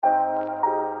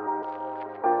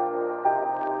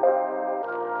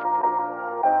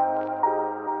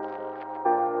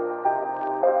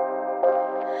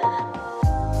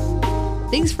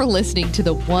Thanks for listening to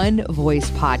the One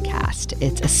Voice podcast.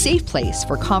 It's a safe place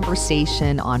for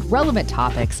conversation on relevant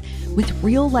topics with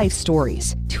real life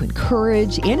stories to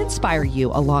encourage and inspire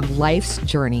you along life's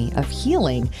journey of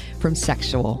healing from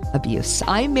sexual abuse.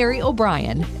 I'm Mary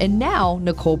O'Brien, and now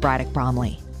Nicole Braddock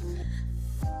Bromley.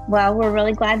 Well, we're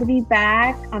really glad to be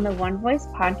back on the One Voice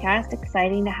podcast.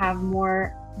 Exciting to have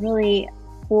more really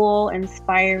cool,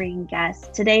 inspiring guests.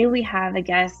 Today we have a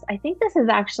guest. I think this is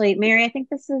actually, Mary, I think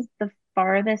this is the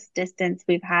farthest distance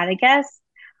we've had a guest.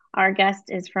 Our guest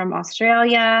is from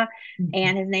Australia,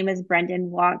 and his name is Brendan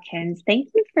Watkins. Thank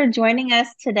you for joining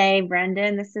us today,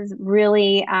 Brendan. This is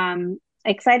really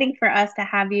exciting for us to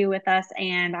have you with us,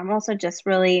 and I'm also just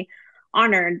really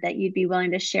honored that you'd be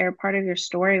willing to share part of your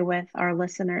story with our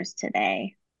listeners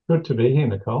today. Good to be here,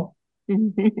 Nicole.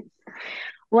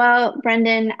 Well,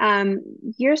 Brendan,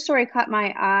 your story caught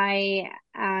my eye.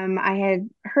 I had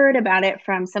heard about it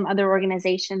from some other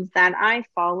organizations that I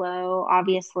follow,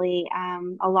 obviously,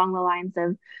 along the lines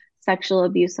of sexual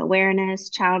abuse awareness,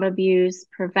 child abuse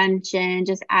prevention,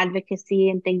 just advocacy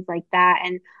and things like that.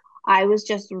 And I was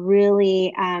just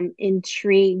really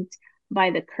intrigued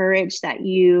by the courage that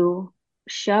you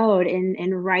showed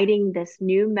in writing this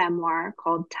new memoir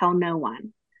called Tell No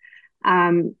One.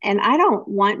 And I don't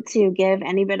want to give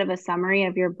any bit of a summary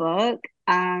of your book.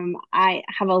 I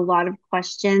have a lot of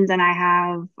questions, and I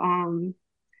have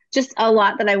just a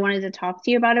lot that I wanted to talk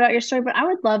to you about your story. But I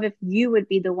would love if you would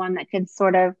be the one that could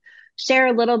sort of share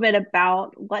a little bit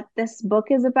about what this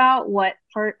book is about, what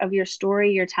part of your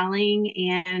story you're telling,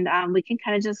 and we can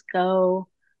kind of just go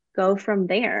from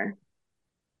there.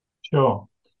 Sure.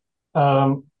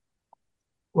 Well,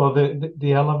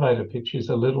 the elevator pitch is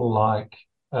a little like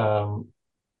I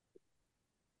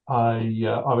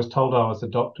was told I was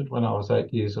adopted when I was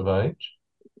 8 years of age,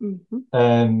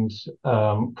 and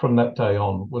from that day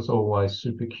on was always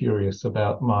super curious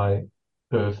about my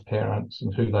birth parents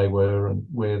and who they were and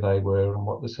where they were and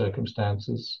what the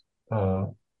circumstances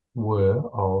were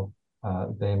of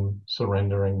them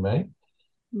surrendering me.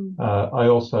 I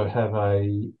also have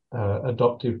a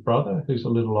adoptive brother who's a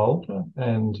little older,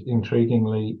 and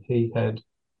intriguingly, he had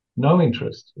no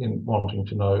interest in wanting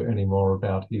to know any more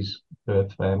about his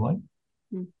birth family.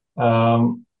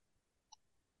 And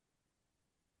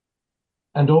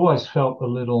always felt a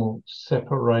little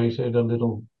separated, a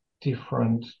little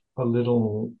different, a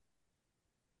little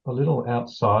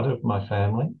outside of my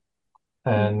family.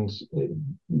 And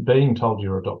being told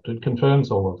you're adopted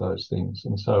confirms all of those things.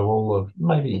 And so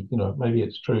maybe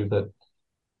it's true that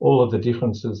all of the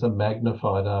differences are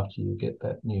magnified after you get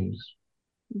that news.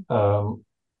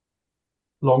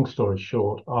 Long story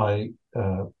short, I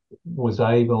was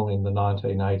able in the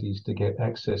 1980s to get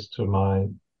access to my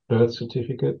birth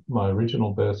certificate, my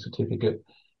original birth certificate,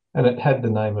 and it had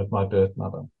the name of my birth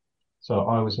mother. So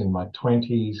I was in my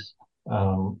 20s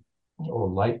or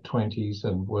late 20s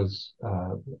and was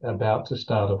about to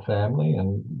start a family,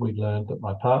 and we learned that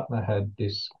my partner had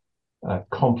this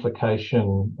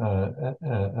complication,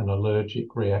 an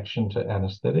allergic reaction to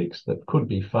anesthetics that could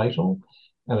be fatal.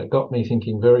 And it got me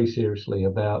thinking very seriously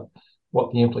about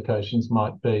what the implications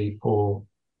might be for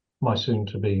my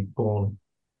soon-to-be born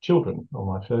children, or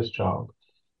my first child.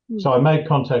 So I made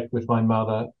contact with my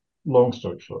mother. Long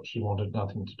story short, she wanted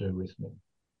nothing to do with me.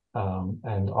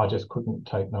 And I just couldn't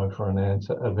take no for an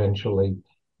answer. Eventually,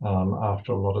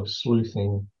 after a lot of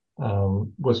sleuthing,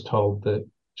 was told that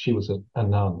she was a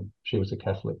nun. She was a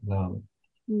Catholic nun.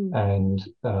 And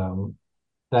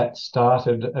that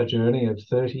started a journey of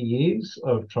 30 years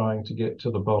of trying to get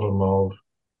to the bottom of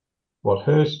what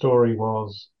her story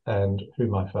was and who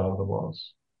my father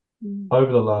was. Over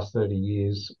the last 30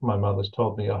 years, my mother's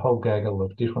told me a whole gaggle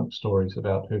of different stories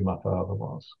about who my father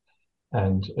was.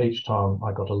 And each time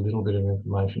I got a little bit of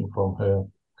information from her.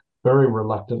 Very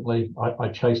reluctantly, I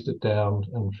chased it down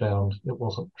and found it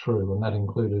wasn't true. And that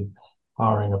included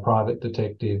hiring a private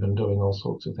detective and doing all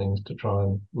sorts of things to try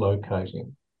and locate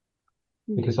him.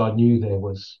 Because I knew there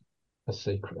was a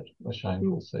secret, a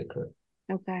shameful secret.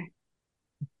 Okay.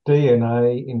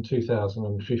 DNA in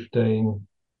 2015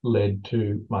 led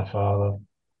to my father,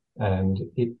 and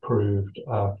it proved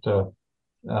after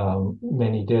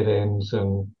many dead ends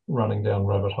and running down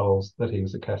rabbit holes that he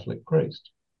was a Catholic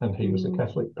priest. And he was a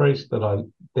Catholic priest that I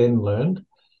then learned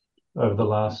over the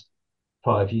last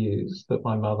 5 years that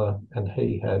my mother and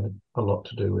he had a lot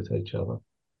to do with each other.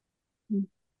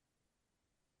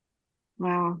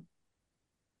 Wow.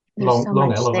 Long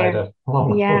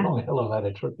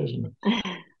elevator trip, isn't it?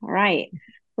 Right.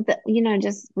 But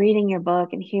just reading your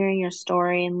book and hearing your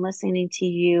story and listening to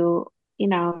you,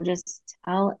 just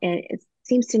tell it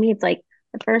seems to me it's like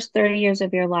the first 30 years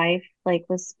of your life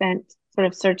was spent sort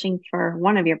of searching for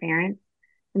one of your parents,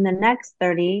 and the next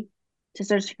 30 to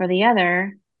search for the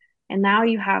other. And now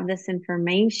you have this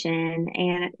information,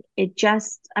 and it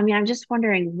just, I mean, I'm just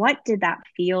wondering, what did that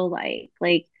feel like?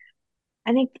 Like,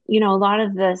 I think, a lot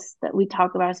of this that we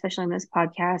talk about, especially in this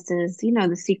podcast, is,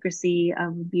 the secrecy of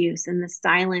abuse and the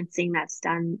silencing that's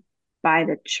done by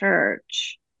the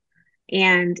church.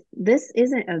 And this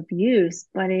isn't abuse,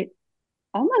 but it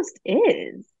almost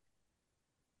is,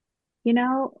 the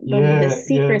Yeah, yeah.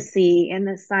 secrecy and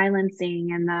the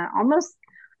silencing and the almost,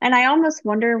 and I almost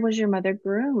wonder, was your mother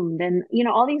groomed? And,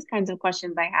 all these kinds of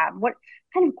questions I have. What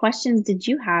kind of questions did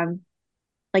you have,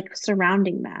 like,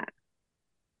 surrounding that?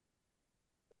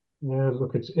 Yeah,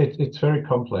 look, it's very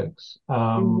complex.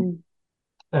 Hmm.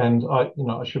 And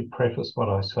I should preface what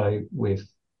I say with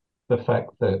the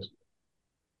fact that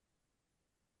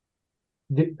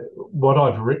what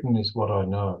I've written is what I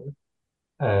know,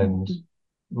 and Hmm.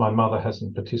 my mother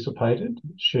hasn't participated.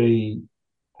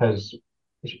 Has,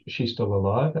 she's still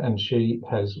alive, and she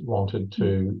has wanted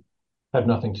to have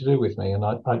nothing to do with me, and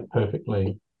I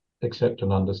perfectly accept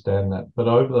and understand that. But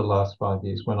over the last 5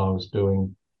 years, when I was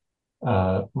doing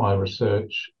my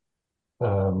research,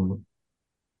 um,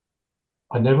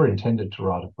 I never intended to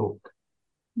write a book.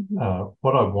 Hmm.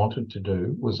 What I wanted to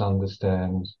do was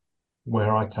understand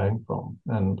where I came from.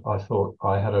 And I thought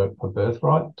I had a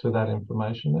birthright to that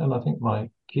information. And I think my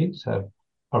kids have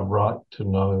a right to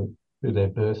know who their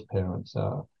birth parents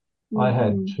are. I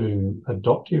had Hmm. two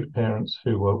adoptive parents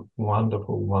who were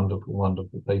wonderful, wonderful,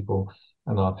 wonderful people,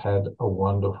 and I've had a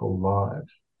wonderful life.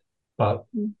 But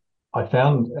I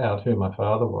found out who my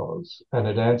father was, and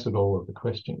it answered all of the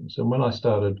questions. And when I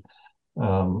started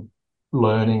um,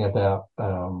 learning about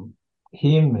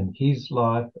him and his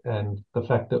life and the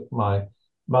fact that my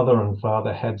mother and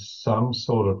father had some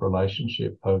sort of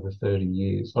relationship over 30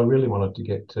 years. I really wanted to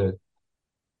get to,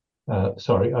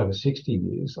 over 60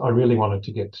 years. I really wanted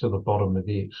to get to the bottom of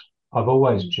it. I've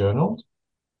always Hmm. journaled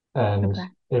and Okay.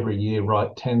 every year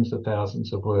write tens of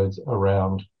thousands of words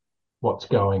around what's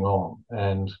going on.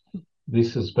 And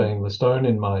this has been the stone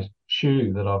in my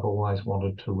shoe that I've always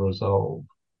wanted to resolve.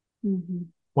 Mm-hmm.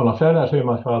 When I found out who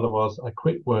my father was, I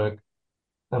quit work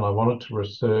and I wanted to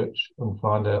research and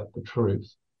find out the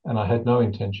truth. And I had no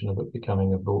intention of it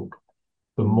becoming a book.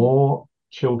 The more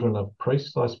children of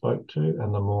priests I spoke to,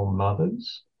 and the more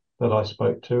mothers that I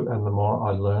spoke to, and the more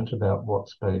I learnt about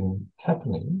what's been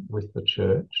happening with the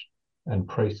church and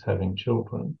priests having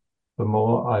children, the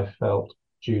more I felt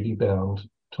duty bound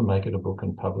to make it a book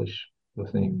and publish the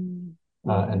thing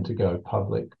and Mm-hmm. to go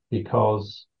public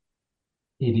because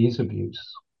it is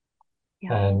abuse.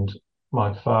 Yeah. And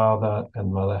my father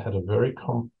and mother had a very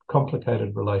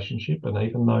complicated relationship. And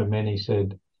even though many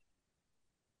said,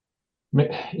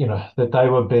 that they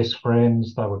were best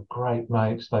friends, they were great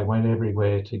mates, they went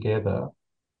everywhere together,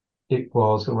 it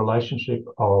was a relationship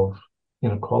of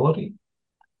inequality.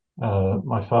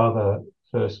 My father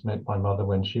first met my mother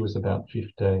when she was about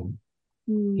 15.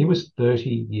 He Mm-hmm. was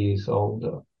 30 years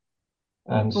older.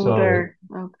 And Older.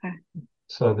 Okay.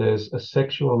 so there's a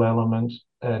sexual element,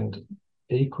 and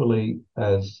equally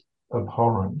as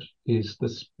abhorrent is the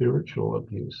spiritual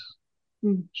abuse.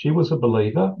 Mm. She was a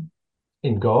believer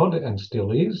in God and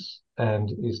still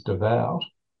and is devout.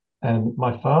 And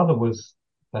my father was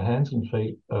the hands and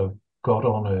feet of God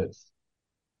on earth.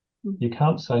 Mm. You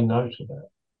can't say no to that.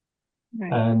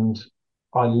 Right. And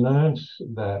I learned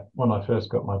that when I first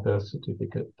got my birth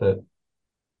certificate that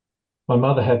my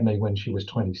mother had me when she was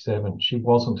 27. She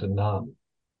wasn't a nun,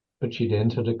 but she'd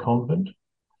entered a convent.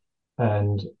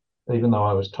 And even though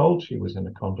I was told she was in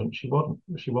a convent, she wasn't.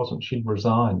 She wasn't. She'd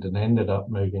resigned and ended up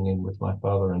moving in with my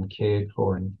father and cared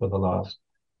for him for the last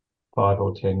 5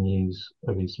 or 10 years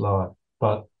of his life.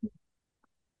 But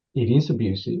it is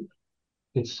abusive.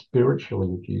 It's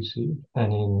spiritually abusive.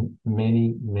 And in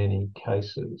many, many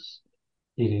cases,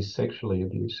 it is sexually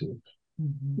abusive.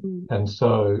 Mm. And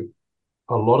so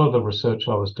a lot of the research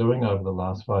I was doing over the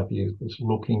last 5 years was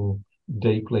looking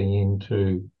deeply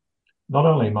into not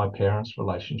only my parents'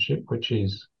 relationship, which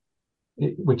is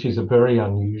a very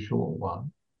unusual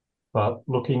one, but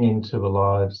looking into the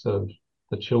lives of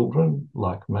the children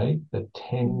like me, the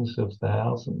tens of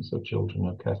thousands of children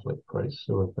of Catholic priests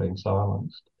who have been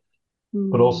silenced,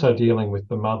 but Mm. also dealing with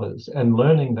the mothers and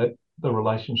learning that the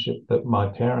relationship that my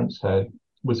parents had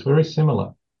was very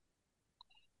similar.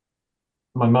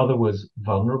 My mother was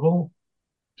vulnerable.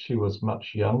 She was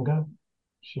much younger.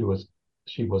 She was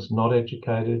she was not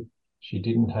educated. She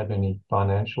didn't have any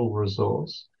financial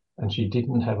resource, and she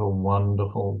didn't have a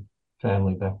wonderful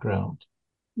family background.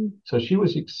 Mm. So she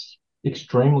was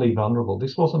extremely vulnerable.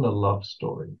 This wasn't a love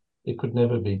story. It could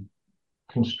never be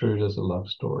construed as a love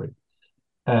story.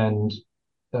 And,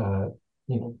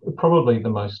 probably the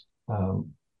most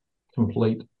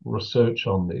complete research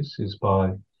on this is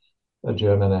by a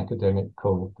German academic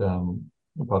called,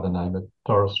 by the name of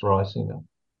Doris Reisinger,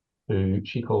 who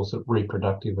she calls it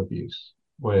reproductive abuse,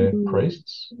 where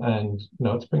priests, and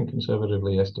it's been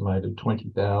conservatively estimated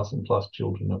 20,000 plus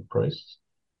children of priests.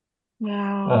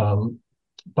 Wow.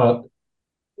 But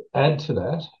add to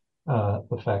that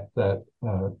the fact that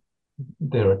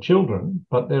there are children,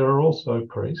 but there are also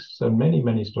priests, and many,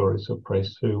 many stories of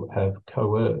priests who have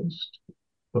coerced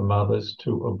the mothers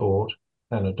to abort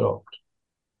and adopt.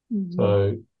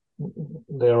 So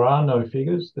there are no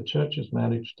figures. The church has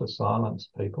managed to silence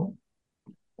people.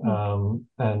 And,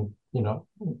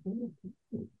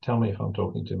 tell me if I'm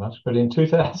talking too much, but in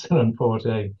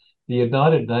 2014, the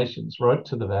United Nations wrote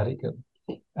to the Vatican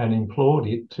and implored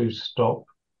it to stop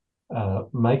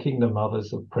making the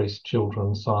mothers of priest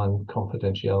children sign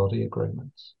confidentiality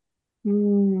agreements.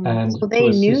 And so they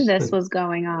knew this was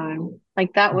going on.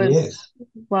 Like that was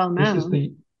well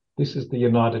known. This is the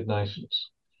United Nations.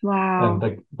 Wow.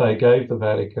 And they gave the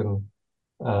Vatican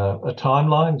a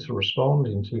timeline to respond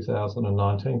in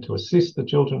 2019 to assist the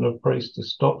children of priests, to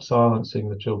stop silencing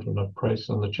the children of priests,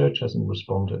 and the church hasn't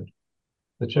responded.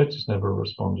 The church has never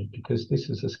responded because this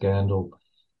is a scandal,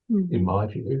 in my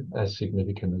view, as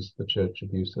significant as the church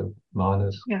abuse of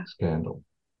minors scandal.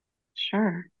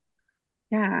 Sure.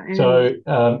 Yeah. So,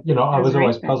 I was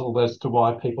always puzzled as to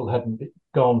why people hadn't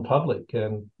gone public.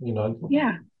 And,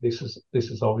 this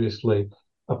is obviously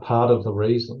a part of the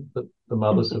reason that the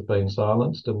mothers have been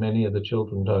silenced, and many of the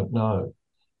children don't know.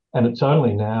 And it's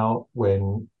only now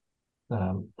when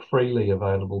freely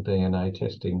available DNA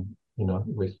testing,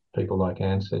 with people like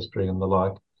Ancestry and the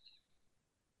like,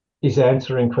 is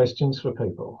answering questions for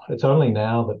people. It's only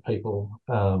now that people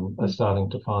are starting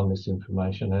to find this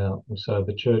information out. And so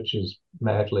the church is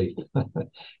madly,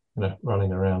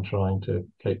 running around trying to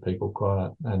keep people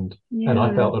quiet. And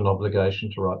I felt an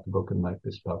obligation to write the book and make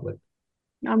this public.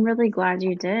 I'm really glad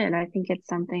you did. I think it's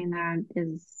something that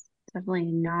is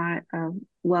definitely not a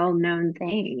well-known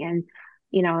thing. And,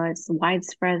 as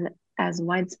widespread as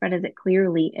it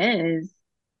clearly is,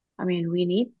 I mean, we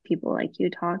need people like you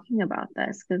talking about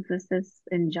this because this is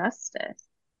injustice.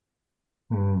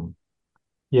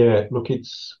 Yeah, look,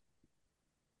 it's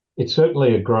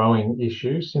certainly a growing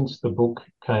issue since the book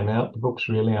came out. The book's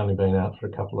really only been out for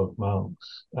a couple of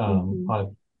months.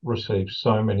 I've received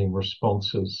so many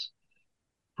responses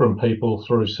from people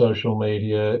through social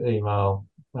media, email,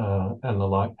 and the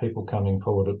like, people coming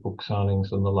forward at book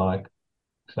signings and the like,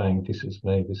 saying, this is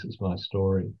me, this is my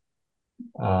story.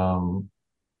 There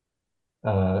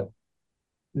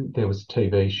was a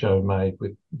TV show made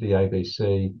with the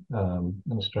ABC, an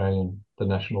Australian, the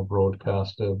national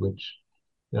broadcaster, which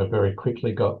very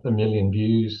quickly got 1 million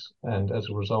views, and as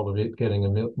a result of it getting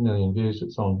 1 million views,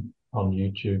 it's on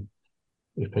YouTube.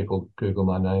 If people Google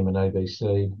my name and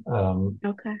ABC,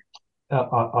 okay.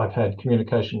 I've had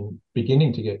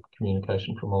beginning to get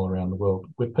communication from all around the world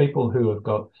with people who have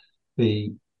got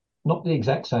not the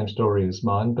exact same story as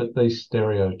mine, but these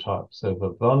stereotypes of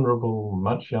a vulnerable,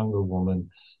 much younger woman,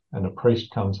 and a priest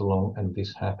comes along and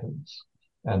this happens.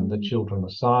 And the children are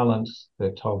silenced,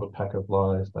 they're told a pack of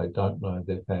lies, they don't know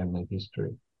their family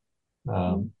history.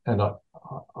 And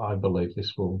I believe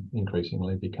this will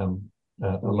increasingly become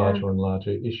a larger and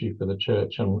larger issue for the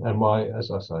church, and why,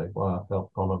 as I say, why I felt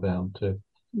honor bound to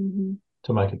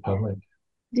make it public.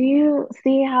 Do you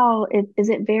see how is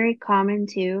it very common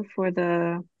too for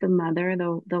the mother,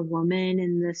 the woman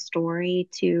in the story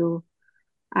to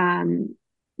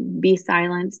be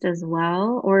silenced as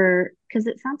well? Or because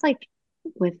it sounds like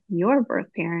with your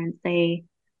birth parents, they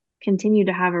continue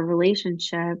to have a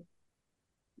relationship,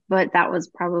 but that was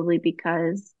probably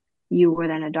because you were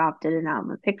then adopted and out of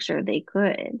the picture, they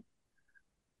could.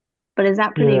 But is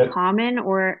that pretty common,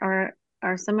 or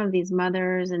are some of these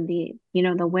mothers and the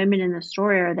women in the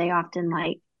story, are they often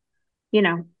like,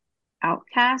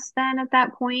 outcast then at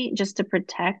that point just to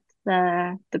protect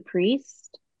the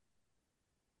priest?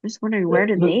 I'm just wondering, where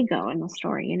do they go in the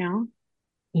story,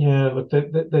 Yeah, look,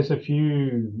 there's a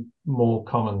few more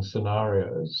common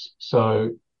scenarios.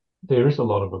 So there is a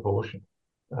lot of abortion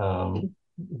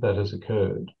that has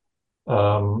occurred.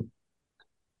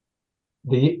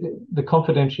 The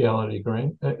confidentiality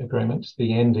agreements, the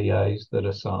NDAs that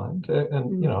are signed,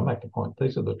 and I make the point,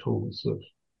 these are the tools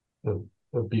of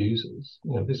abusers.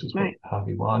 This is what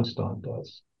Harvey Weinstein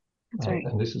does. That's right.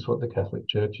 And this is what the Catholic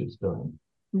Church is doing.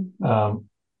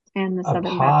 And the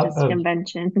Southern Baptist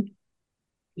Convention.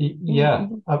 Yeah,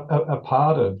 a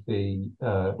part of the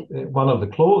one of the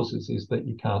clauses is that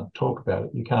you can't talk about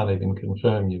it. You can't even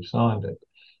confirm you've signed it.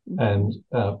 And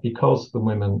because the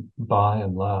women, by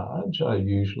and large, are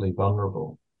usually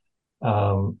vulnerable,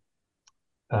 um,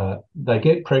 they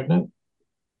get pregnant,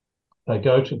 they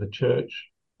go to the church,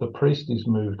 the priest is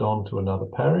moved on to another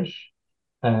parish,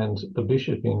 and the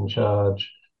bishop in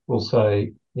charge will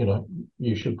say,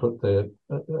 you should put the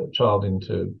child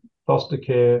into foster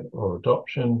care or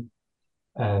adoption.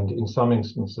 And in some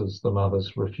instances, the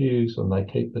mothers refuse and they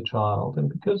keep the child. And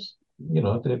because,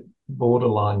 they're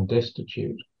borderline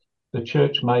destitute, the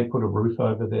church may put a roof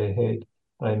over their head.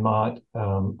 They might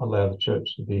allow the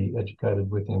church to be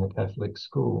educated within a Catholic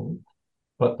school.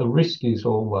 But the risk is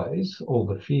always, or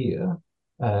the fear,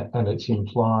 and it's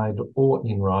implied or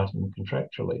in writing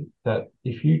contractually, that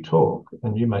if you talk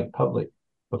and you make public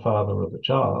the father of the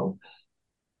child,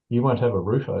 you won't have a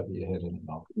roof over your head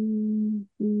anymore.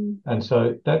 Mm-hmm. And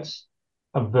so that's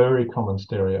a very common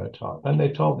stereotype. And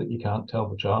they're told that you can't tell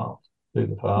the child who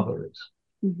the father is.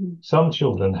 Mm-hmm. Some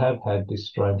children have had this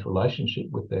strange relationship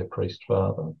with their priest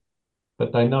father,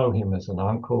 but they know him as an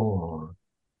uncle or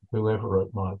whoever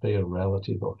it might be, a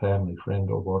relative or family friend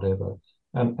or whatever.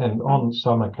 And on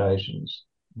some occasions,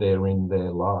 they're in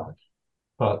their life.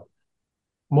 But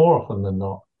more often than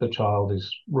not, the child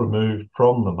is removed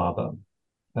from the mother,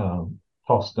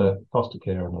 foster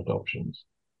care and adoptions.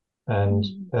 And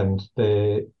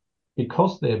they're,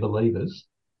 because they're believers,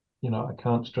 I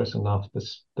can't stress enough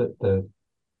that the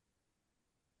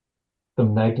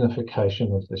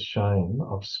magnification of the shame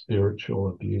of spiritual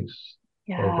abuse.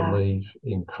 Yeah. They believe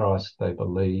in Christ. They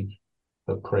believe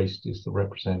the priest is the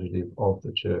representative of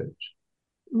the church.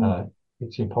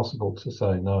 It's impossible to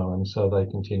say no, and so they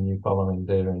continue following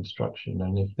their instruction.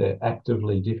 And if they're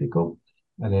actively difficult,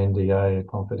 an NDA, a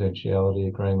confidentiality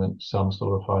agreement, some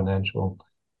sort of financial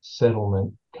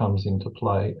settlement comes into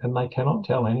play, and they cannot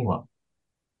tell anyone.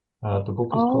 The book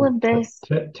is All called of this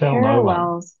Tell No One.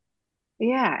 parallels.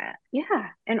 Yeah, yeah.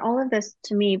 And all of this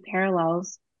to me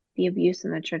parallels the abuse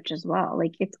in the church as well.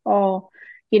 Like it's all,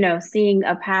 seeing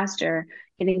a pastor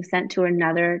getting sent to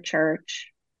another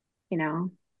church,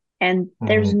 and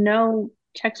there's no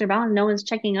checks or balance, no one's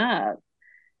checking up.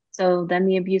 So then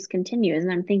the abuse continues.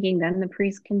 And I'm thinking then the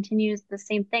priest continues the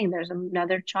same thing. There's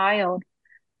another child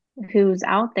who's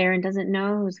out there and doesn't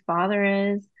know whose father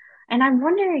is. And I'm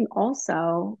wondering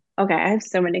also, okay, I have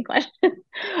so many questions.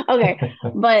 Okay,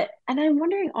 and I'm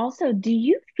wondering also, do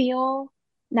you feel,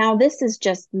 now this is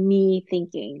just me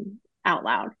thinking out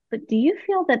loud, but do you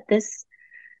feel that this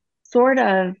sort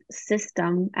of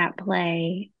system at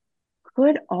play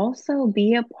could also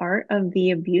be a part of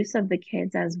the abuse of the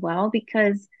kids as well?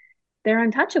 Because they're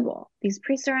untouchable. These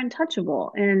priests are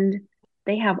untouchable and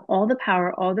they have all the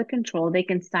power, all the control. They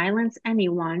can silence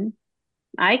anyone.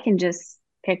 I can just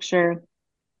picture,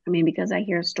 because I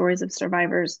hear stories of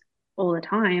survivors all the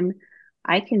time,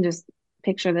 I can just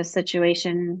picture the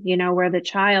situation, where the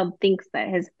child thinks that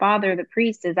his father, the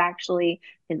priest, is actually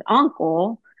his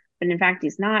uncle, but in fact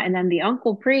he's not. And then the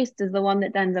uncle priest is the one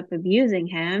that ends up abusing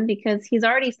him because he's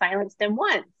already silenced him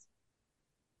once.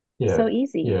 Yeah, so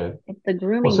easy. Yeah. If the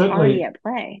grooming's Well, already at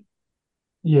play.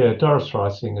 Yeah, Doris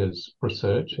Reisinger's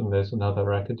research, and there's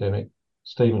another academic,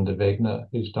 Stephen de Wegner,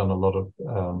 who's done a lot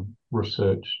of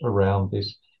research around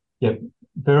this. Yet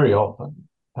very often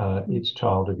it's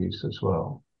child abuse as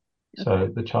well. Okay.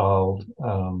 So the child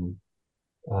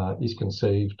is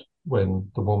conceived when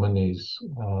the woman is,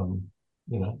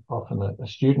 often a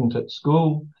student at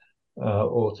school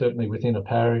or certainly within a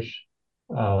parish,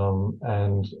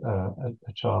 and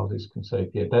a child is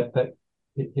conceived. Yeah,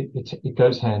 it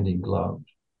goes hand in glove.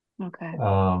 Okay.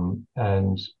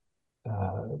 And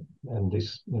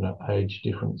this, age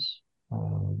difference,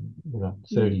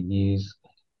 30 years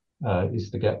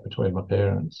is the gap between my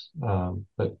parents.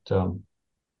 But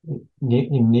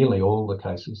in nearly all the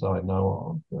cases I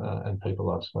know of, and people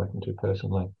I've spoken to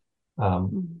personally,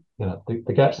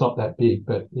 the gap's not that big,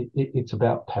 but it's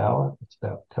about power, it's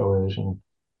about coercion,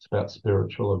 it's about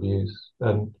spiritual abuse.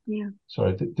 And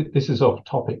sorry, this is off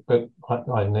topic, but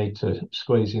I need to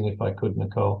squeeze in if I could,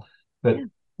 Nicole. But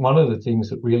one of the things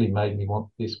that really made me want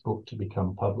this book to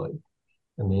become public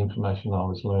and the information I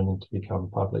was learning to become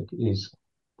public is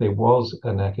there was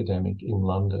an academic in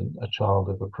London, a child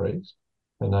of a priest,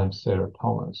 her name's Sarah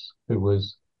Thomas, who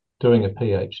was doing a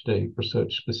PhD,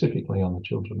 research specifically on the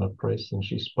children of priests, and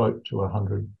she spoke to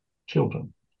 100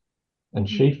 children. And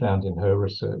she found in her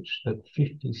research that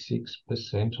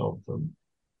 56% of them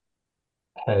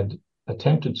had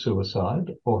attempted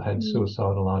suicide or had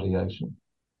suicidal ideation.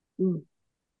 Mm.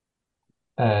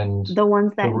 And the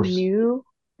ones that knew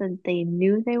that they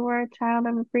knew they were a child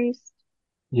of a priest?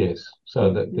 Yes.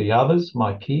 So that the others,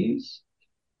 my peers,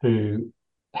 who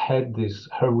had this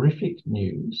horrific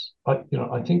news, I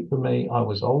think for me, I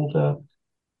was older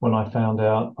when I found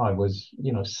out. I was,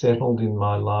 settled in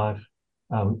my life,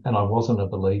 and I wasn't a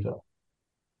believer.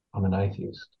 I'm an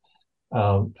atheist.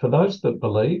 For those that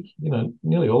believe,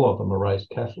 nearly all of them are raised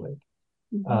Catholic.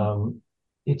 Um,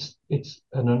 it's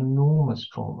an enormous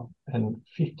trauma, and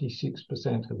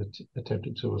 56% have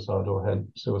attempted suicide or had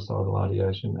suicidal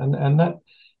ideation, and that,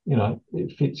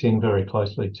 it fits in very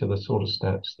closely to the sort of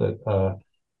stats that are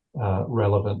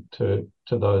relevant to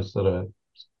those that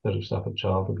have suffered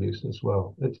child abuse as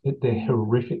well. They're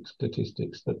horrific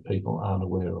statistics that people aren't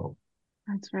aware of.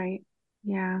 That's right.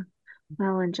 Yeah.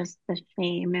 Well, and just the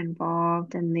shame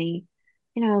involved and the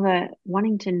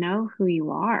wanting to know who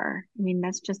you are. I mean,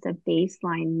 that's just a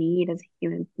baseline need as a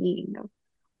human being of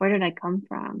where did I come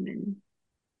from and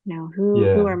who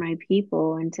Yeah, are my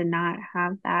people, and to not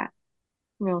have that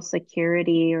real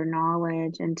security or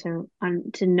knowledge, and to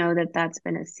know that that's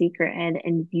been a secret,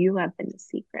 and you have been a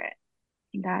secret.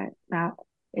 That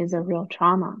is a real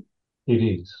trauma. it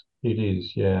is. It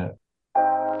is. Yeah.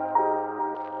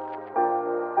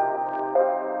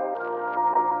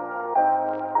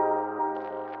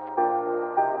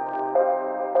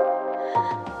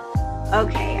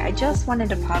 Okay, I just wanted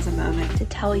to pause a moment to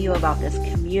tell you about this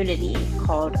community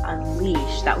called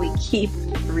Unleash that we keep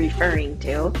referring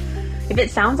to. If it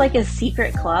sounds like a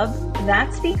secret club,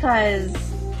 that's because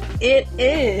it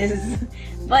is.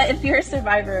 But if you're a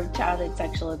survivor of childhood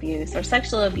sexual abuse or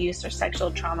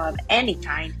sexual trauma of any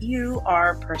kind, you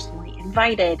are personally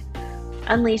invited.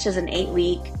 Unleash is an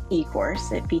 8-week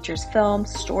e-course. It features film,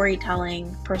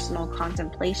 storytelling, personal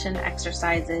contemplation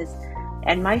exercises,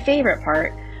 and my favorite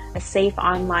part, a safe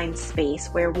online space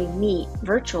where we meet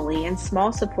virtually in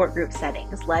small support group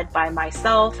settings led by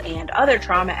myself and other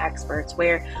trauma experts,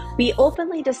 where we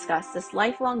openly discuss this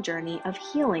lifelong journey of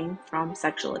healing from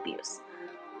sexual abuse.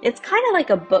 It's kind of like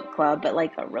a book club, but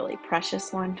like a really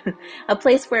precious one. A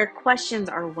place where questions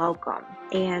are welcome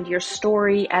and your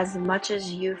story, as much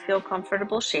as you feel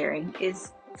comfortable sharing,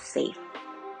 is safe.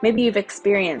 Maybe you've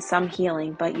experienced some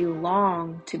healing, but you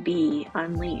long to be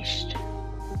unleashed.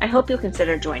 I hope you'll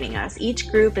consider joining us. Each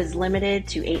group is limited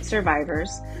to 8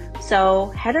 survivors,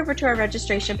 so head over to our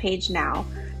registration page now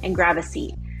and grab a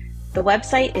seat. The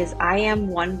website is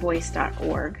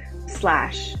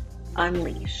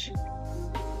iam1voice.org/unleash.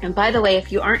 And by the way,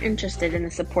 if you aren't interested in the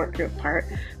support group part,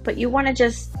 but you want to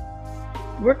just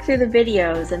work through the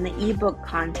videos and the ebook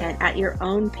content at your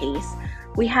own pace,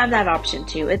 we have that option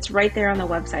too. It's right there on the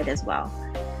website as well.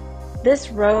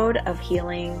 This road of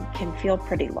healing can feel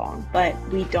pretty long, but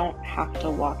we don't have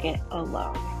to walk it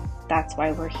alone. That's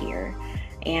why we're here.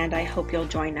 And I hope you'll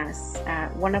join us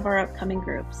at one of our upcoming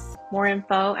groups. More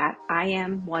info at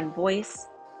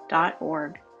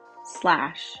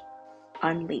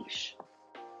iam1voice.org/unleash.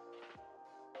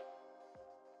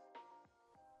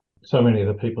 So many of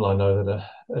the people I know that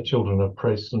are children of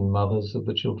priests and mothers of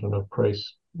the children of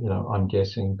priests, I'm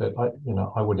guessing, but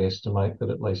I would estimate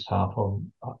that at least half of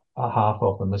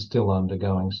them are still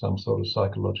undergoing some sort of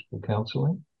psychological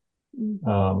counselling.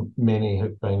 Many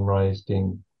have been raised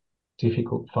in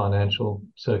difficult financial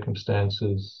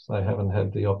circumstances. They haven't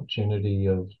had the opportunity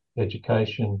of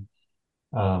education,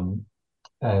 and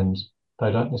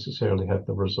they don't necessarily have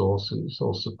the resources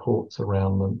or supports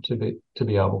around them to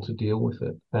be able to deal with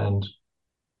it. And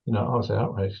I was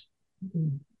outraged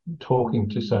talking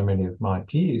to so many of my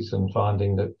peers and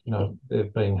finding that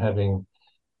they've been having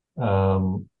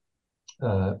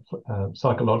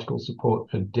psychological support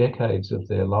for decades of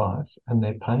their life, and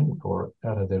they're paying for it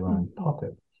out of their own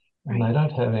pocket, and they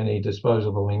don't have any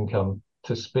disposable income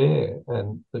to spare.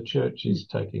 And the church is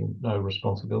taking no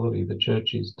responsibility. The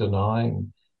church is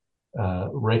denying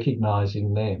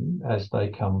recognising them as they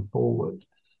come forward.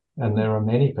 And there are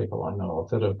many people I know of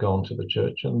that have gone to the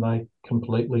church and they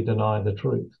completely deny the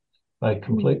truth. They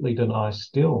completely deny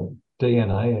still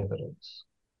DNA evidence.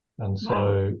 And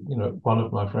so, one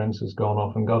of my friends has gone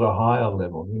off and got a higher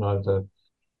level, I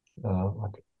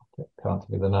can't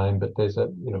think of the name, but there's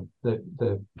the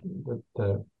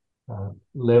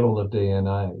level of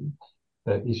DNA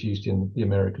that is used in the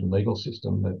American legal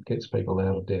system that gets people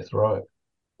out of death row.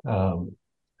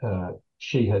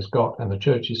 She has got, and the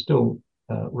church is still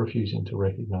refusing to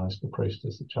recognise the priest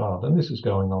as a child, and this is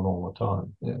going on all the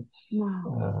time. Yeah.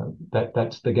 Wow.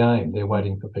 That's the game. They're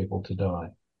waiting for people to die,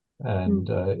 and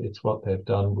it's what they've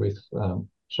done with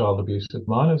child abuse of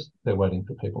minors. They're waiting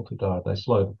for people to die. They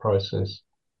slow the process.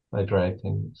 They drag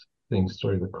things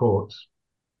through the courts.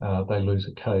 They lose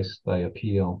a case. They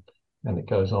appeal. And it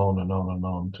goes on and on and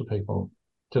on to people,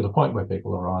 to the point where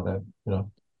people are either,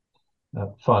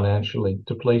 financially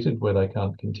depleted where they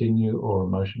can't continue, or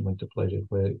emotionally depleted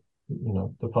where,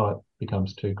 the fight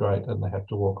becomes too great and they have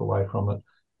to walk away from it.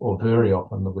 Or very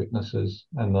often the witnesses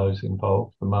and those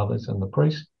involved, the mothers and the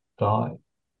priest, die.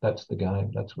 That's the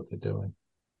game. That's what they're doing.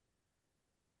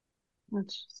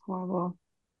 That's just horrible.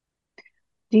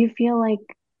 Do you feel like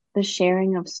the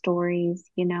sharing of stories,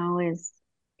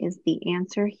 is the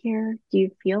answer here? Do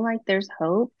you feel like there's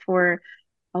hope for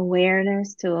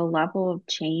awareness to a level of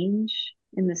change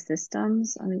in the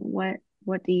systems? I mean,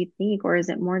 what do you think? Or is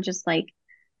it more just like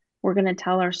we're going to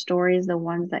tell our stories, the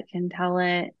ones that can tell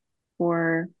it,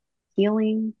 for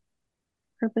healing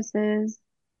purposes?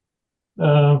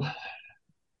 Um,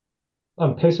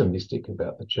 I'm pessimistic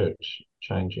about the church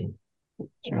changing.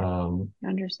 Sure.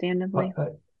 Understandably.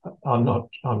 I'm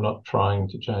not trying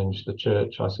to change the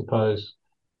church, I suppose.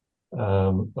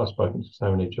 I've spoken to so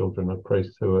many children of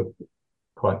priests who are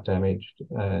quite damaged,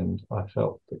 and I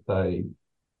felt that they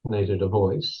needed a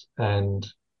voice. And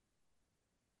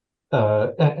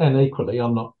equally,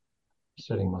 I'm not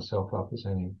setting myself up as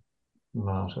any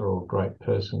martyr or great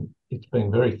person. It's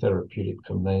been very therapeutic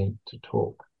for me to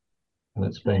talk, and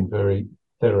it's been very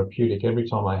therapeutic. Every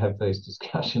time I have these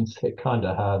discussions, they're kind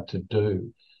of hard to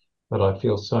do, but I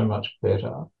feel so much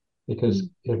better because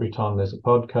every time there's a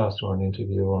podcast or an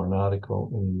interview or an article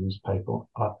in the newspaper,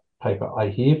 I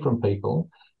hear from people,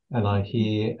 and I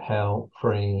hear how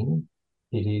freeing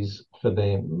it is for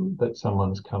them that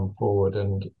someone's come forward.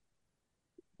 And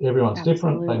everyone's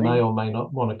different. They may or may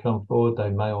not want to come forward. They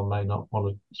may or may not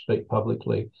want to speak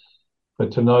publicly.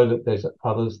 But to know that there's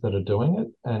others that are doing it,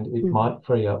 and it might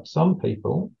free up some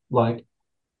people. Like,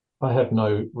 I have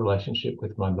no relationship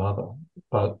with my mother,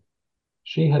 but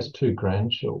she has 2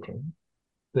 grandchildren.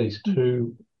 These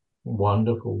 2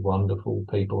 wonderful, wonderful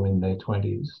people in their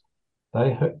 20s.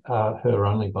 They are her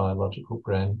only biological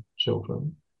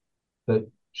grandchildren that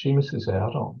she misses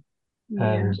out on.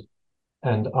 Yeah.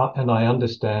 And I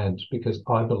understand, because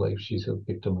I believe she's a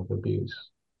victim of abuse,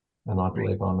 and I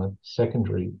believe I'm a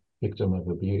secondary victim of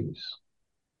abuse.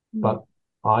 But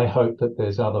I hope that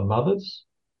there's other mothers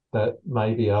that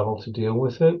may be able to deal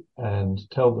with it and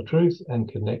tell the truth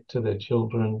and connect to their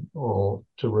children, or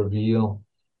to reveal,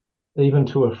 even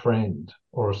to a friend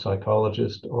or a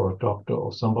psychologist or a doctor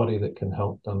or somebody that can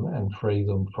help them and free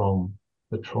them from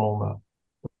the trauma.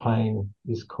 The pain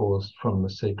is caused from the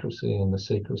secrecy, and the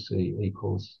secrecy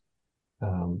equals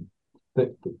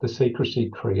the secrecy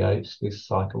creates this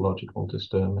psychological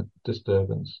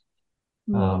disturbance.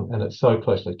 And it's so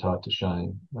closely tied to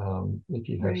shame. If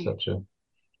you have such a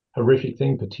horrific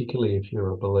thing, particularly if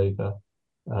you're a believer,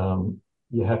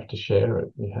 you have to share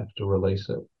it, you have to release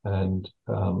it. And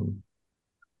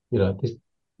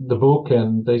the book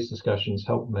and these discussions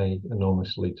help me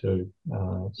enormously too.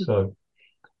 So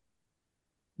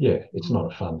yeah, it's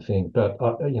not a fun thing, but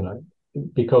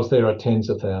because there are tens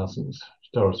of thousands.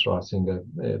 Doris Reisinger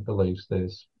believes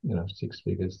there's 6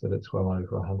 figures, that it's well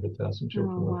over 100,000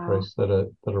 children of priests that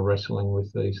are wrestling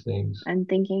with these things. And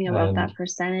thinking about that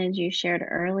percentage you shared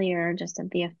earlier, just of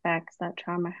the effects that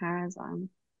trauma has on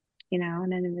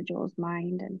an individual's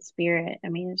mind and spirit. I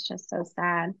mean, it's just so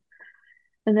sad.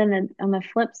 But then on the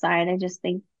flip side, I just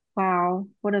think, wow,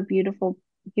 what a beautiful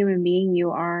human being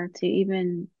you are to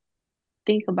even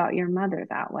think about your mother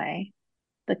that way.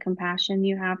 The compassion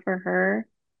you have for her,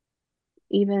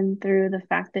 even through the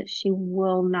fact that she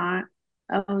will not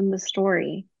own the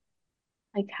story.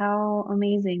 Like, how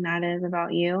amazing that is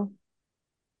about you.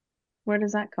 Where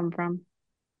does that come from?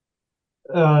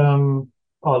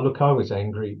 Oh, look, I was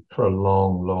angry for a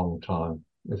long, long time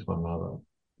with my mother.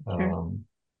 Sure.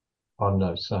 I'm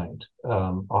no saint.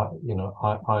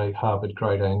 I harbored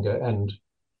great anger, and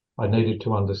I needed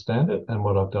to understand it. And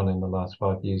what I've done in the last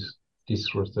 5 years,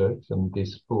 this research and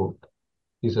this book,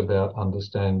 is about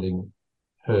understanding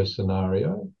her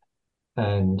scenario.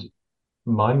 And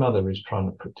my mother is trying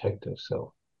to protect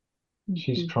herself.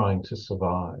 She's trying to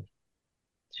survive.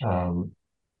 Sure.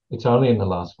 It's only in the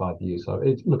last 5 years.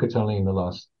 It's only in the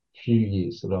last few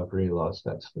years that I've realised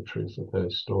that's the truth of her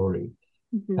story.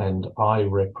 And I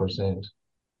represent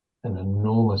an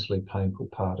enormously painful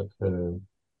part of her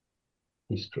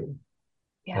history.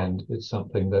 Yeah. And it's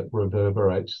something that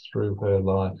reverberates through her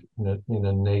life in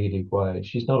a negative way.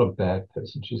 She's not a bad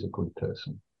person. She's a good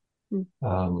person.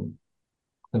 And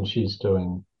she's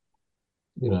doing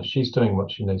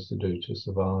what she needs to do to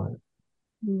survive.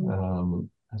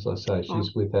 As I say,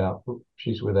 she's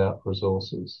without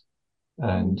resources.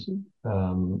 And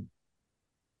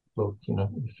look,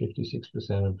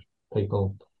 56% of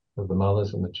people, of the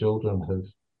mothers and the children,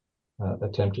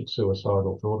 attempted suicide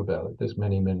or thought about it. There's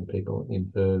many, many people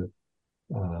in her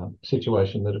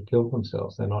situation that have killed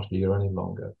themselves. They're not here any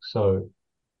longer. So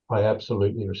I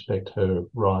absolutely respect her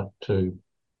right to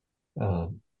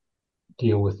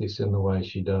deal with this in the way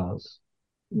she does.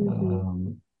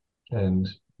 Mm-hmm. And,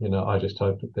 I just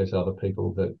hope that there's other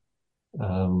people that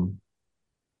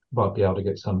might be able to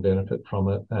get some benefit from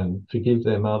it and forgive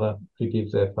their mother,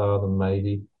 forgive their father,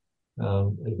 maybe,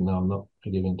 even though I'm not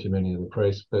forgiving too many of the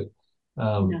priests. But,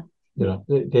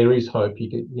 there is hope.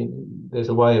 There's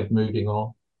a way of moving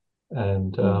on.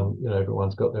 And,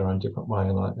 everyone's got their own different way.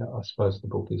 And I suppose the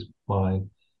book is my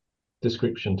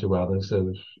description to others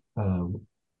of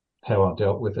how I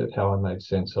dealt with it, how I made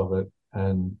sense of it,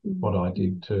 and what I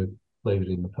did to leave it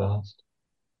in the past.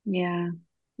 Yeah.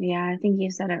 Yeah, I think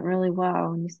you said it really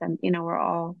well. You said, we're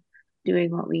all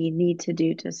doing what we need to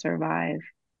do to survive.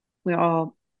 We're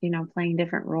all, playing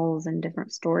different roles and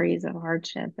different stories of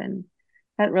hardship. And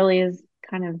that really is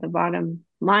kind of the bottom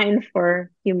line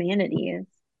for humanity is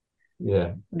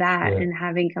Yeah. that Yeah. and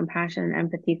having compassion and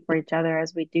empathy for each other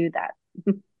as we do that.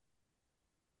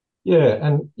 Yeah.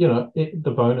 And,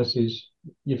 the bonus is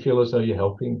you feel as though you're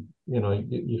helping,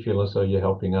 you feel as though you're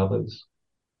helping others.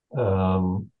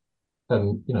 And,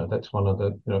 that's one of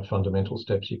the, fundamental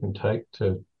steps you can take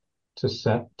to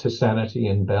sanity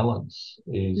and balance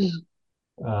is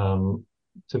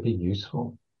to be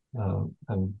useful.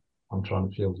 And I'm trying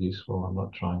to feel useful. I'm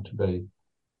not trying to be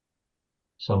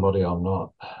somebody I'm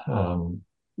not.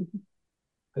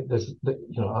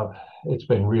 It's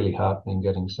been really heartening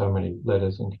getting so many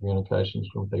letters and communications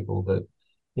from people that,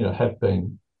 have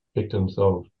been victims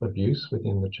of abuse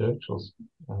within the church or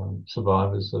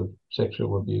survivors of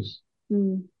sexual abuse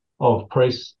of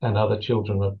priests and other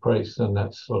children of priests. And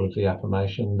that's sort of the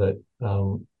affirmation that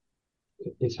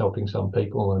it's helping some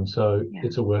people. And so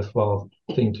it's a worthwhile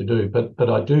thing to do. But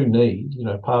I do need,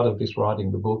 part of this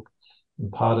writing the book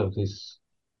and part of this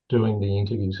doing the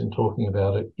interviews and talking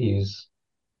about it is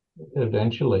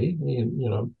eventually,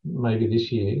 maybe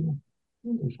this year,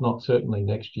 if not certainly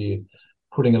next year,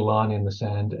 putting a line in the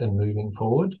sand and moving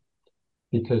forward,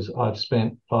 because I've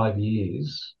spent 5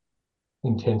 years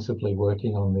intensively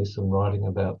working on this and writing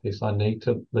about this. I need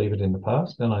to leave it in the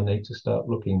past and I need to start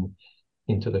looking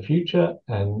into the future,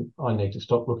 and I need to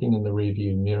stop looking in the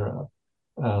rearview mirror.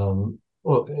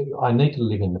 Or I need to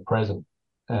live in the present.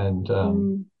 And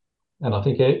I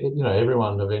think,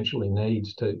 everyone eventually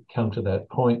needs to come to that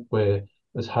point where,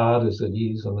 as hard as it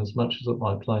is and as much as it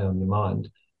might play on your mind,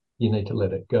 you need to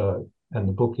let it go. And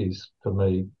the book is, for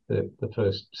me, the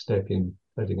first step in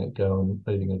letting it go and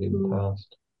leaving it in the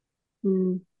past.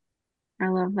 I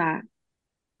love that.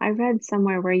 I read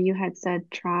somewhere where you had said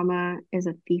trauma is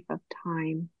a thief of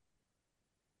time.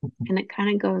 And it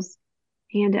kind of goes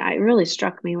hand. It really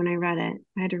struck me when I read it.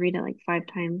 I had to read it like 5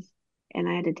 times and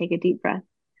I had to take a deep breath.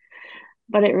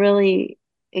 But it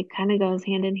kind of goes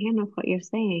hand in hand with what you're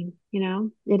saying.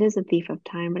 It is a thief of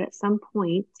time, but at some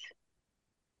point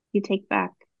you take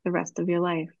back the rest of your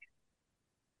life.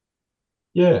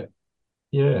 Yeah.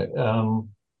 Yeah.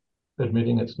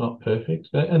 Admitting it's not perfect,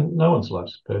 and no one's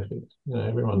life's perfect.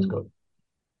 Everyone's got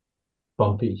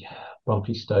bumpy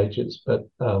stages, but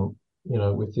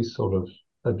with this sort of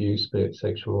abuse, be it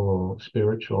sexual or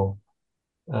spiritual,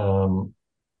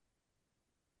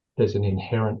 there's an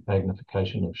inherent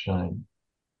magnification of shame.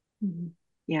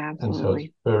 Yeah, absolutely. And so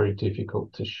it's very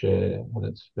difficult to share, and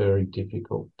it's very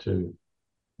difficult to,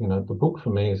 the book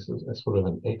for me is a sort of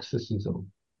an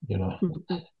exorcism,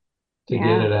 to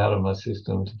get it out of my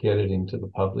system, to get it into the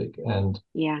public, and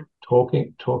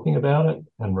talking about it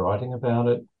and writing about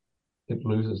it, it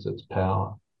loses its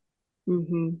power.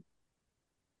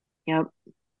 Yep.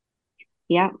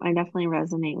 I definitely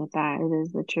resonate with that. It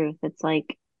is the truth. It's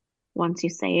like once you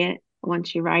say it,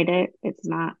 once you write it, it's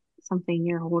not something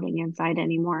you're holding inside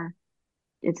anymore.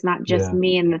 It's not just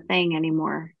me and the thing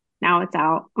anymore. Now it's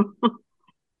out.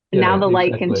 Now the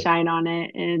light can shine on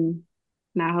it, and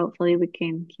now hopefully we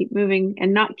can keep moving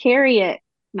and not carry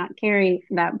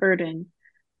that burden,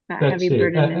 that heavy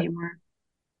burden anymore.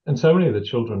 And so many of the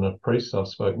children of priests I've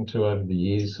spoken to over the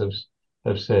years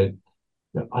have said,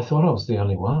 I thought I was the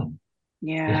only one.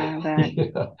 Yeah,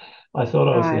 I thought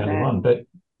I was the only one. But,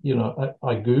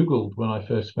 I Googled when I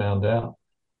first found out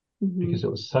because it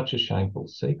was such a shameful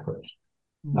secret.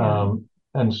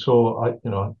 And saw,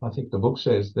 I think the book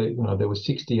says that, there were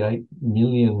 68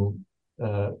 million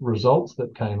results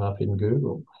that came up in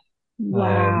Google.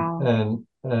 Wow.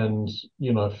 And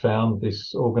found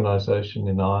this organisation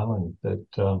in Ireland that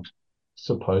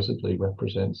supposedly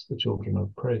represents the children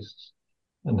of priests,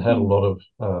 and had a lot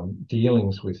of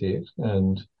dealings with it,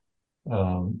 and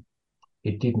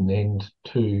it didn't end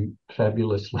too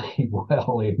fabulously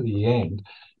well in the end,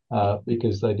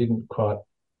 because they didn't quite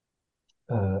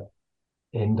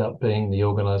end up being the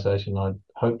organisation I'd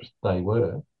hoped they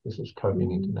were. This is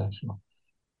Coping International.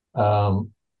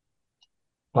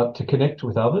 But to connect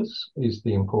with others is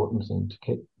the important thing.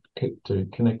 To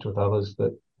connect with others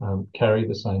that carry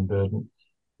the same burden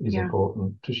is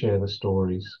important. To share the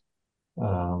stories,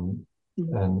 and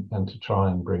to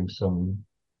try and bring some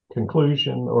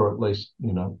conclusion, or at least,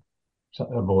 you know,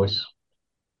 a voice,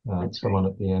 someone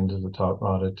at the end of the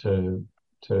typewriter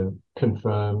to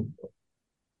confirm,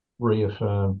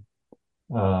 reaffirm,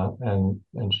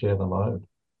 and share the load.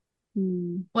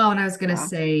 Well, and I was going to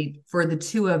say, for the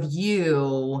two of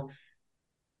you,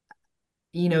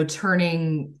 you know,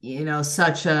 turning, you know,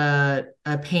 such a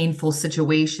painful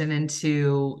situation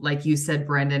into, like you said,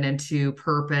 Brendan, into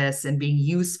purpose and being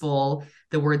useful,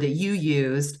 the word that you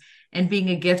used, and being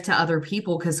a gift to other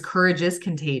people, because courage is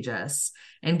contagious,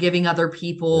 and giving other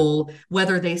people,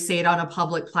 whether they say it on a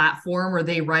public platform or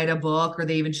they write a book or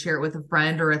they even share it with a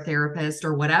friend or a therapist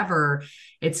or whatever,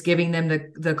 it's giving them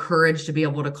the courage to be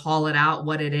able to call it out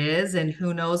what it is. And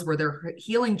who knows where their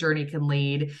healing journey can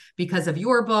lead because of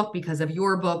your book, because of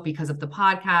the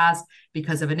podcast,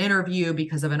 because of an interview,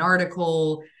 because of an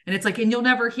article. And it's like, and you'll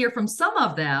never hear from some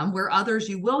of them, where others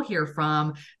you will hear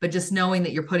from, but just knowing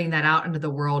that you're putting that out into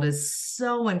the world is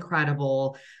so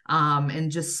incredible,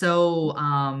 and just so,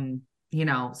 you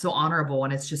know, so honorable.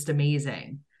 And it's just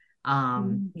amazing.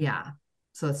 Yeah.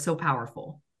 So it's so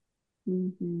powerful.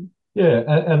 Yeah.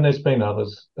 And there's been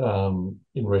others,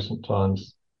 in recent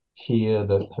times here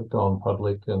that have gone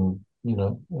public, and, you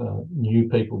know, new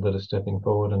people that are stepping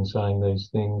forward and saying these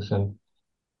things. And,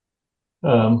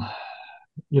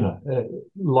 you know,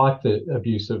 like the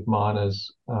abuse of minors,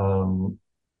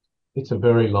 it's a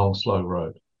very long, slow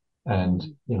road. And,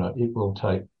 you know, it will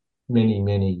take many,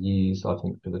 many years, I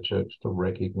think, for the church to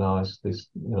recognise this,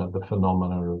 you know, the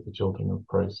phenomena of the children of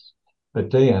priests. But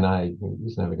DNA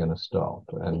is never going to stop.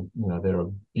 And, you know, there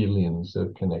are billions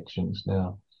of connections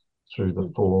now through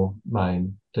the 4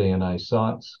 main DNA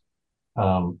sites.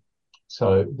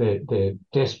 So they're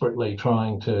desperately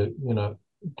trying to, you know,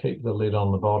 keep the lid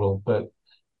on the bottle, but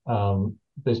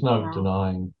there's no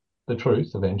denying the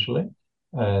truth eventually.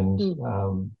 And,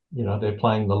 you know, they're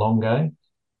playing the long game.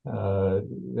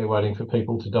 They're waiting for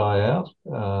people to die out,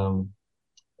 and,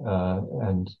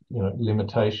 you know,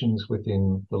 limitations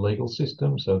within the legal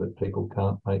system so that people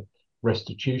can't make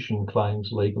restitution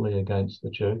claims legally against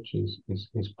the church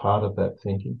is part of that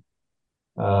thinking.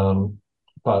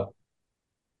 But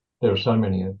there are so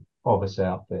many of us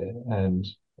out there, and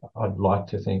I'd like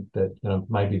to think that, you know,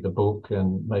 maybe the book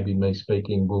and maybe me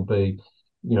speaking will be,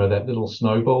 you know, that little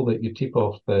snowball that you tip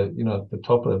off the, you know, the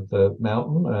top of the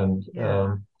mountain, and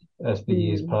as the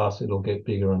years pass, it'll get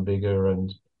bigger and bigger,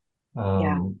 and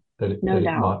that it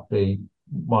might be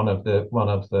one of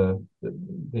the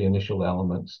initial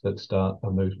elements that start a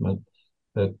movement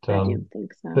that I do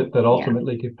think so. that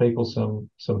ultimately give people some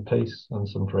peace and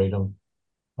some freedom.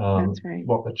 That's right.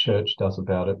 What the church does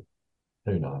about it,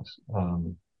 who knows?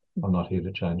 I'm not here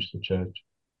to change the church.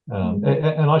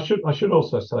 And I should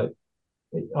also say,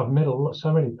 I've met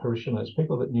so many parishioners,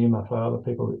 people that knew my father,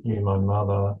 people that knew my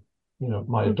mother. You know,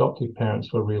 my adoptive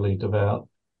parents were really devout.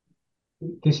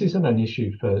 This isn't an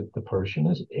issue for the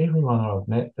parishioners. Everyone I've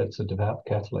met that's a devout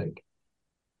Catholic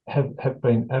have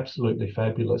been absolutely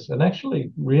fabulous, and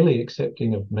actually really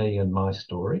accepting of me and my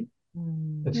story.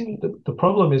 It's, the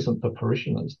problem isn't the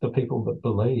parishioners, the people that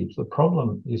believe. The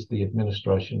problem is the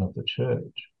administration of the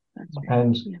church. That's right.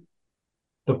 And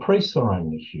the priests are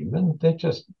only human. They're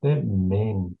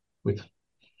men with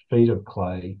feet of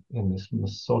clay in this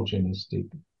misogynistic,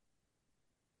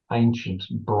 ancient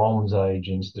Bronze Age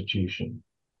institution.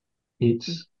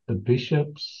 It's the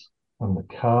bishops and the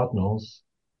cardinals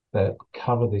that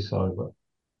cover this over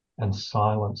and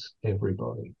silence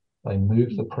everybody. They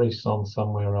move the priests on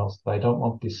somewhere else. They don't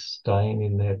want this stain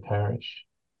in their parish.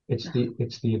 It's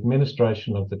the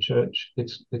administration of the church.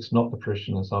 It's not the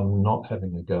parishioners. I'm not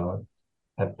having a go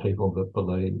at people that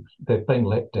believe. They've been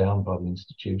let down by the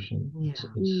institution.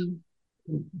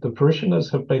 The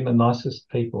parishioners have been the nicest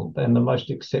people and the most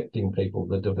accepting people,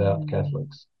 the devout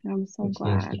Catholics. I'm so it's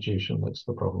glad. The institution that's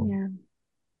the problem. Yeah.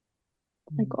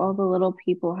 Like all the little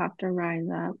people have to rise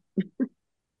up.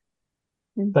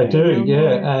 They do,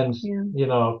 and you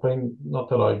know, I've been, not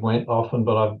that I went often,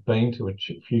 but I've been to a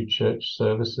few church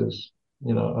services,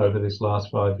 you know, over this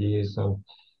last 5 years, and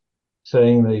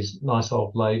seeing these nice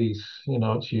old ladies, you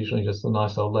know, it's usually just the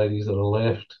nice old ladies that are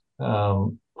left,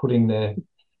 putting their,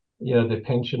 you know, their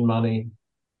pension money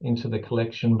into the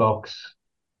collection box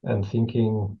and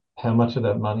thinking, how much of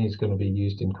that money is going to be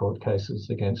used in court cases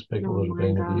against people that have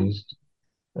been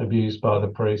abused by the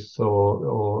priests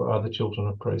or other children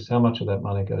of priests? How much of that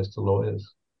money goes to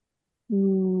lawyers?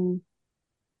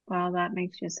 Wow, that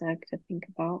makes you sick to think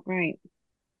about, right?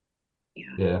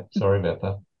 Yeah, sorry about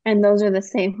that. And those are the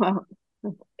same,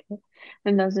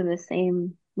 and those are the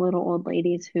same little old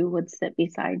ladies who would sit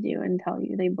beside you and tell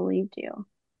you they believed you.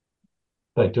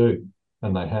 They do,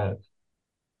 and they have.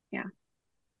 Yeah.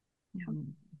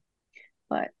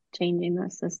 But changing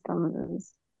the system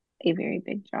is a very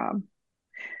big job.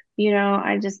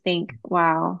 I just think,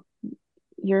 wow,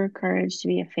 your courage to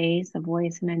be a face, a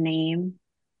voice, and a name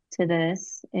to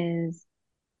this is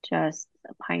just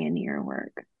pioneer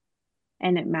work.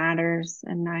 And it matters.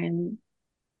 And I'm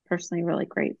personally really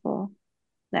grateful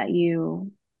that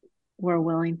you were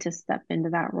willing to step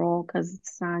into that role, because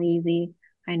it's not easy,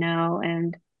 I know.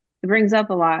 And it brings up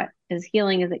a lot. As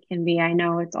healing as it can be, I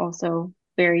know it's also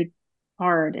very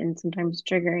hard and sometimes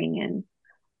triggering. And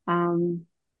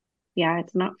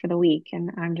it's not for the weak.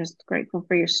 And I'm just grateful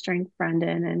for your strength,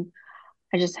 Brendan. And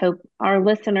I just hope our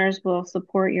listeners will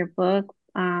support your book.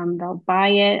 They'll buy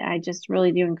it. I just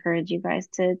really do encourage you guys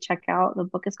to check out. The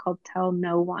book is called Tell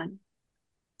No One.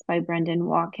 It's by Brendan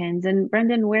Watkins. And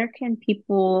Brendan, where can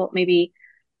people maybe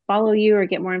follow you or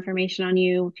get more information on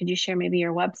you? Could you share maybe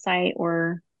your website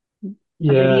or a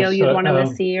video you'd want to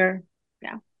see?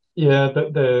 Yeah,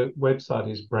 the website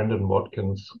is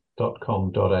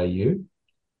brendanwatkins.com.au.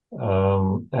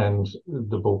 And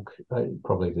the book,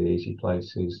 probably the easy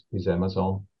place is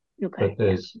Amazon. Okay. But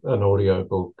there's an audio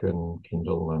book and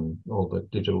Kindle and all the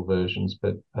digital versions.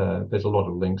 But there's a lot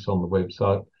of links on the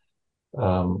website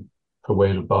for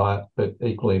where to buy it. But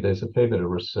equally, there's a fair bit of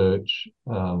research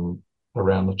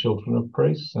around the children of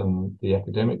priests and the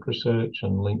academic research,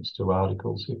 and links to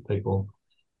articles if people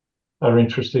are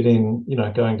interested in,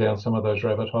 going down some of those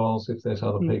rabbit holes, if there's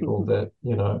other people that,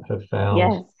 have found.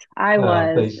 Yes, I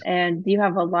was. And you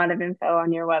have a lot of info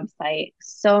on your website.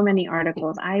 So many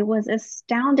articles. I was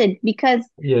astounded because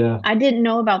I didn't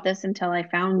know about this until I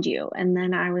found you. And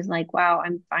then I was like, wow,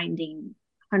 I'm finding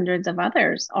hundreds of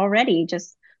others already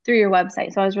just through your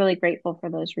website. So I was really grateful for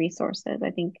those resources.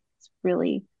 I think it's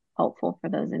really helpful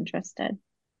for those interested.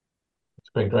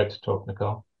 It's been great to talk,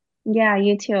 Nicole. Yeah,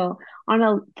 you too. On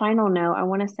a final note, I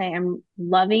want to say I'm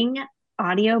loving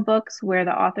audiobooks where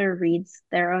the author reads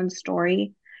their own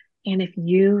story. And if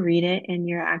you read it in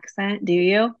your accent, do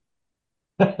you?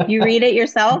 You read it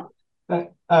yourself?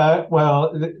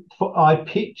 Well, I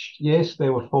pitched. Yes,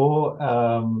 there were 4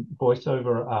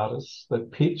 voiceover artists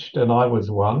that pitched, and I was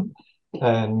one.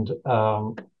 And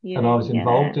I was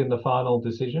involved in the final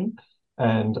decision,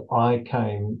 and I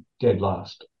came dead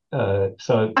last.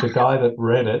 So the guy that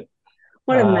read it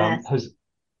what a mess.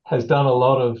 has done a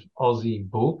lot of Aussie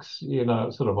books,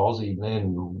 sort of Aussie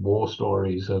men war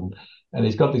stories, and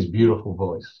he's got this beautiful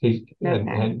voice.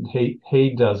 And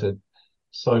he does it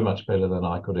so much better than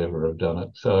I could ever have done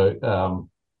it. So I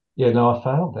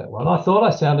failed that one. I thought I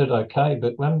sounded okay,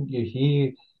 but when you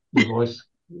hear your voice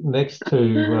next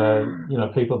to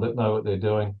people that know what they're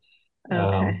doing,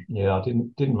 I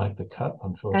didn't make the cut,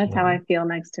 unfortunately. That's how I feel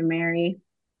next to Mary.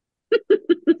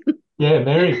 Yeah,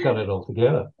 Mary's got it all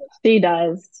together. She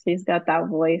does. She's got that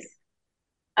voice.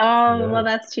 Well,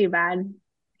 that's too bad.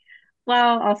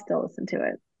 Well, I'll still listen to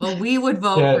it. Well, we would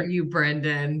vote for you,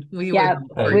 Brendan. We would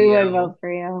vote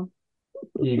for you.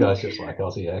 You guys just like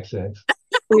Aussie accents.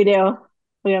 We do.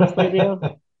 We absolutely do.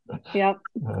 Yep.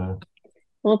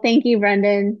 Well, thank you,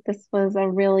 Brendan. This was a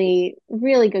really,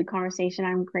 really good conversation.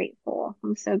 I'm grateful.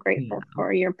 I'm so grateful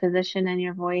for your position and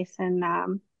your voice. And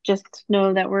just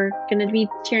know that we're going to be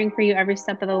cheering for you every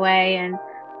step of the way. And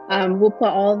we'll put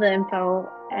all the info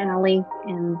and a link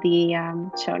in the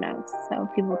show notes so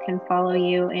people can follow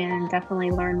you and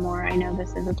definitely learn more. I know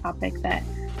this is a topic that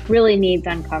really needs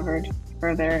uncovered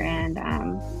further. And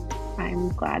I'm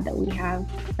glad that we have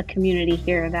a community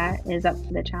here that is up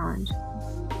to the challenge.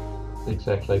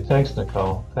 Exactly. Thanks,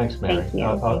 Nicole. Thanks, Mary. Thank you.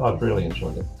 I've really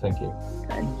enjoyed it. Thank you.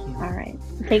 Good. All right.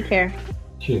 Take care.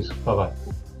 Cheers. Bye-bye.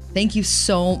 Thank you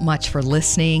so much for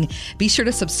listening. Be sure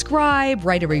to subscribe,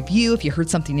 write a review if you heard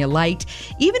something you liked,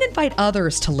 even invite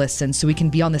others to listen so we can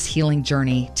be on this healing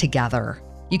journey together.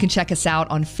 You can check us out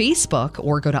on Facebook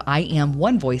or go to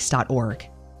iamonevoice.org.